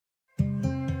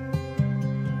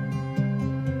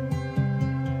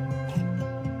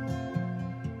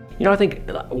I think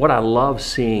what I love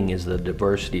seeing is the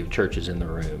diversity of churches in the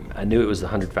room. I knew it was the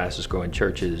 100 fastest growing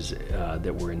churches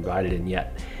that were invited, and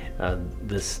yet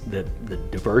the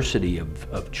diversity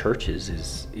of churches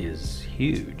is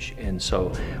huge. And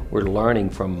so we're learning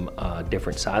from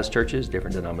different size churches,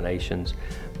 different denominations,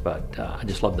 but I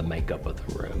just love the makeup of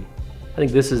the room. I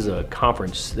think this is a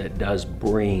conference that does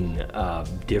bring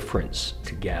difference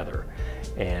together.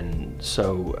 And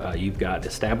so you've got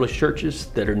established churches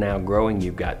that are now growing,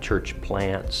 you've got church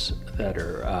plants that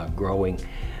are growing.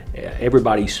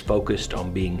 Everybody's focused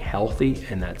on being healthy,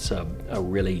 and that's a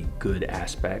really good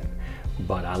aspect,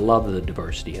 but I love the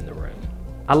diversity in the room.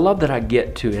 I love that I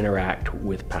get to interact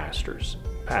with pastors.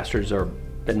 Pastors have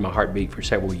been my heartbeat for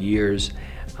several years.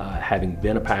 Having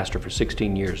been a pastor for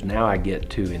 16 years, now I get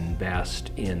to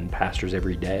invest in pastors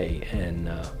every day, and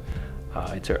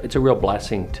it's a real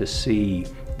blessing to see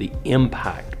the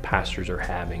impact pastors are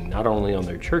having, not only on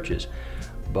their churches,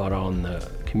 but on the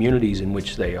communities in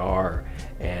which they are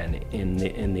and in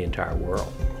the entire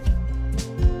world.